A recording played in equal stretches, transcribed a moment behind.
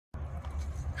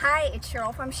Hi, it's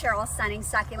Cheryl from Cheryl Stunning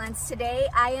Succulents. Today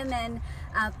I am in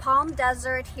Palm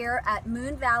Desert here at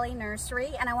Moon Valley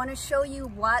Nursery, and I want to show you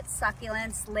what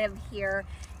succulents live here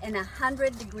in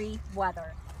 100-degree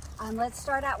weather. Let's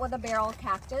start out with a barrel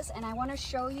cactus, and I want to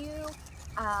show you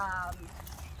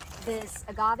this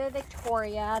agave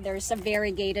Victoria. There's a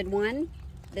variegated one,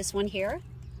 this one here,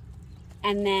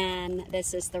 and then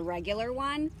this is the regular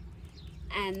one,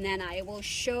 and then I will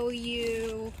show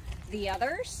you the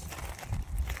others.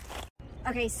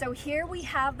 Okay, so here we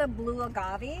have the blue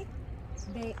agave.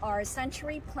 They are a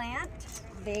century plant.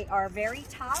 They are very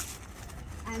tough.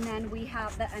 And then we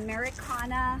have the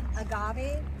Americana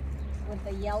agave with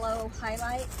the yellow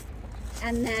highlight.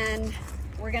 And then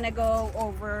we're gonna go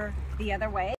over the other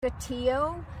way. The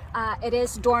Tio, it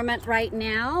is dormant right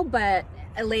now, but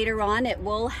later on it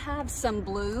will have some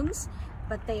blooms.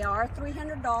 But they are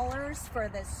 $300 for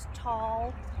this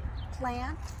tall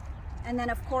plant. And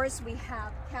then of course we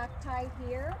have cacti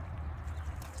here.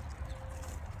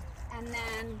 And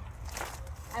then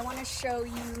I want to show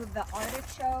you the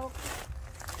artichoke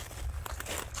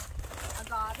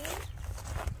agave.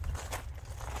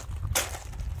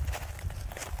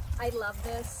 I love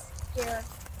this. Here,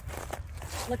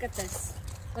 look at this.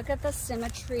 Look at the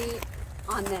symmetry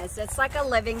on this. It's like a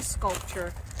living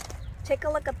sculpture. Take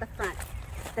a look at the front,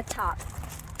 the top.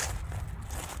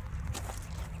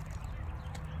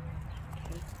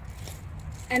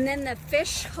 And then the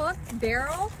fish hook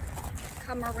barrel,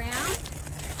 come around.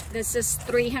 This is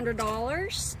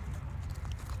 $300.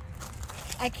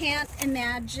 I can't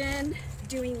imagine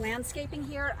doing landscaping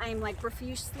here. I'm like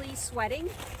profusely sweating,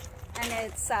 and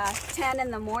it's 10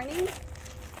 in the morning.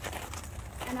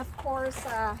 And of course,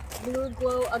 blue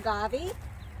glow agave.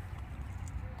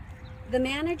 The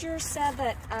manager said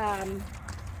that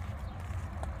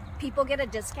people get a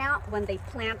discount when they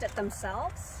plant it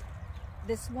themselves.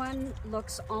 This one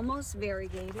looks almost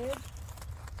variegated.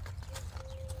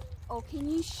 Oh, can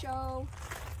you show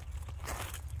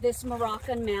this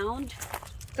Morracan Mound?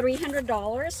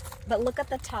 $300, but look at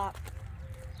the top.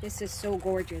 This is so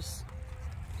gorgeous.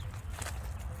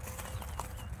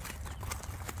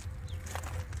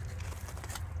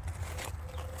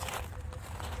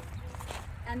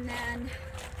 And then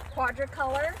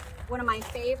quadricolor, one of my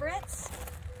favorites.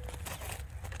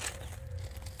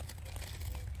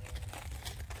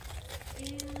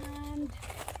 And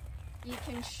you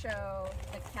can show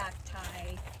the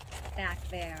cacti back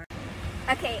there.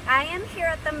 Okay, I am here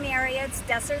at the Marriott's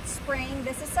Desert Spring.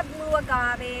 This is a blue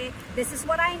agave. This is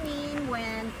what I mean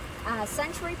when a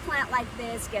century plant like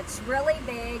this gets really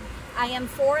big. I am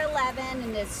 4'11"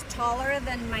 and is taller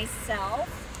than myself.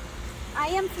 I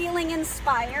am feeling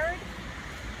inspired.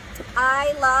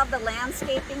 I love the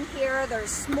landscaping here.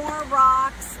 There's more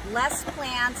rocks, less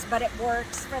plants, but it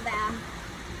works for them.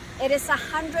 It is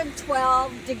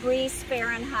 112 degrees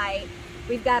Fahrenheit.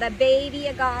 We've got a baby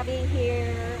agave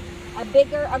here, a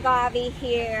bigger agave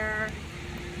here,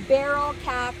 barrel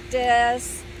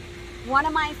cactus, one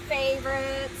of my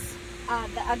favorites,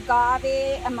 the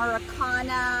agave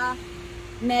americana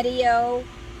medio,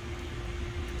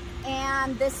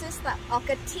 and this is the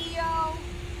ocotillo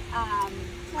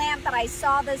plant that I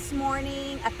saw this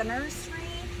morning at the nursery.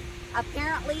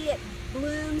 Apparently it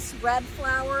blooms red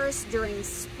flowers during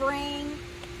spring,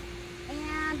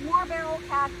 and more barrel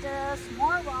cactus,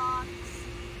 more rocks,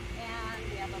 and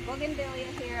we have a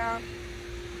bougainvillea here.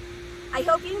 I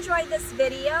hope you enjoyed this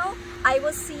video. I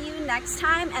will see you next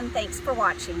time, and thanks for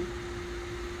watching.